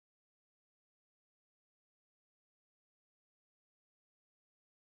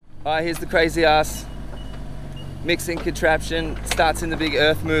Alright, here's the crazy ass mixing contraption. Starts in the big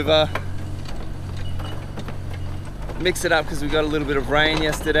earth mover. Mix it up because we got a little bit of rain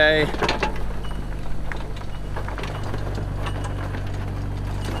yesterday.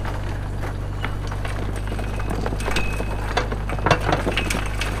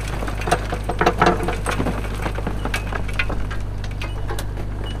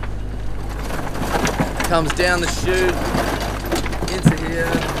 Comes down the chute into here,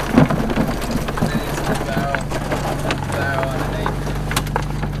 and then into the barrel underneath.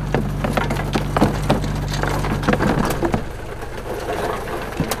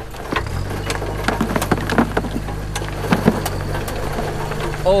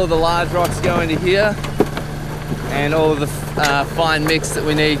 All of the large rocks go into here, and all of the fine mix that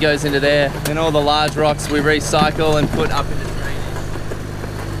we need goes into there. And all the large rocks we recycle and put up into drainage.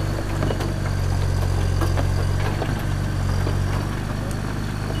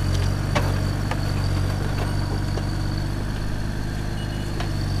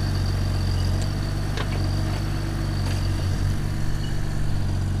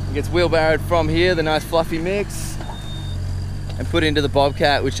 It gets wheelbarrowed from here, the nice fluffy mix, and put into the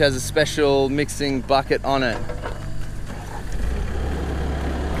Bobcat, which has a special mixing bucket on it.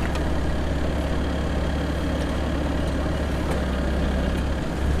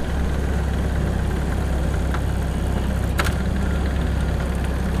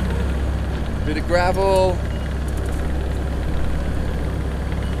 Bit of gravel.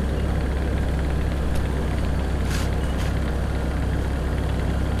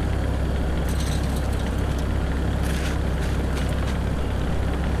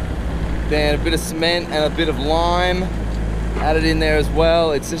 Then a bit of cement and a bit of lime added in there as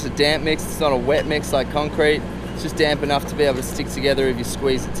well. It's just a damp mix, it's not a wet mix like concrete. It's just damp enough to be able to stick together if you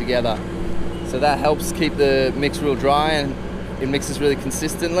squeeze it together. So that helps keep the mix real dry and it mixes really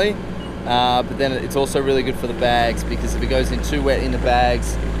consistently. But then it's also really good for the bags because if it goes in too wet in the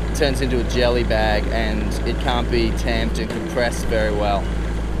bags, it turns into a jelly bag and it can't be tamped and compressed very well.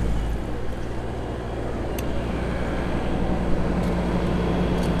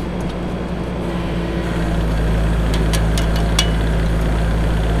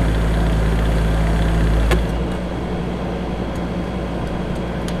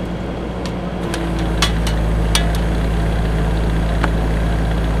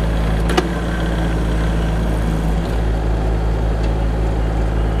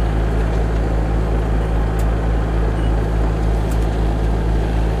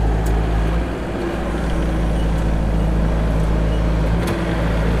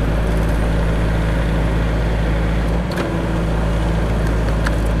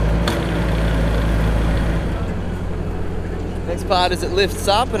 Next part is it lifts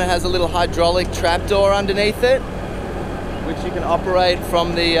up and it has a little hydraulic trapdoor underneath it, which you can operate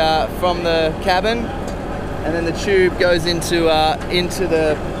from the cabin, and then the tube goes into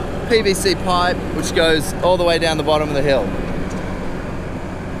the PVC pipe, which goes all the way down the bottom of the hill.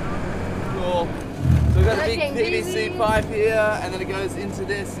 Cool. So we've got a big PVC pipe here, and then it goes into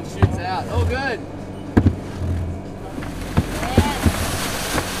this and shoots out. Oh, good.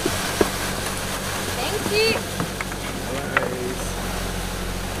 Thank you.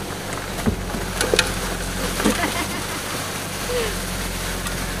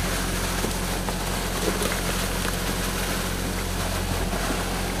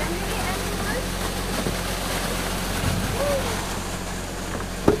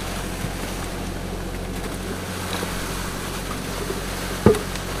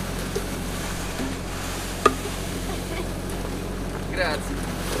 Grazie.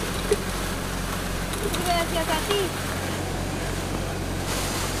 Gracias a ti.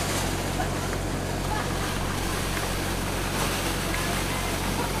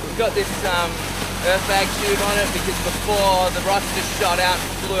 We've got this earth bag tube on it because before the rocks just shot out and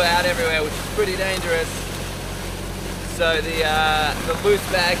flew out everywhere, which is pretty dangerous. So the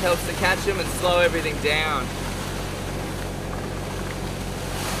loose bag helps to catch them and slow everything down.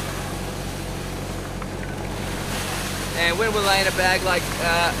 And when we're laying a bag like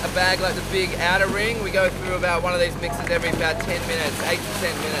the big outer ring, we go through about one of these mixes every about 10 minutes, 8 to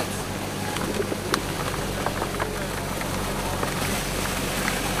 10 minutes.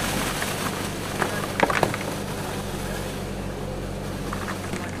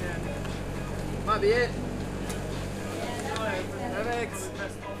 Might be it. Perfect.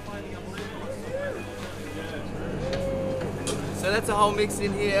 So that's a whole mix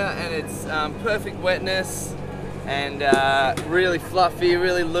in here, and it's perfect wetness. And really fluffy,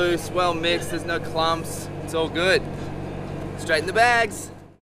 really loose, well mixed, there's no clumps, it's all good. Straight in the bags.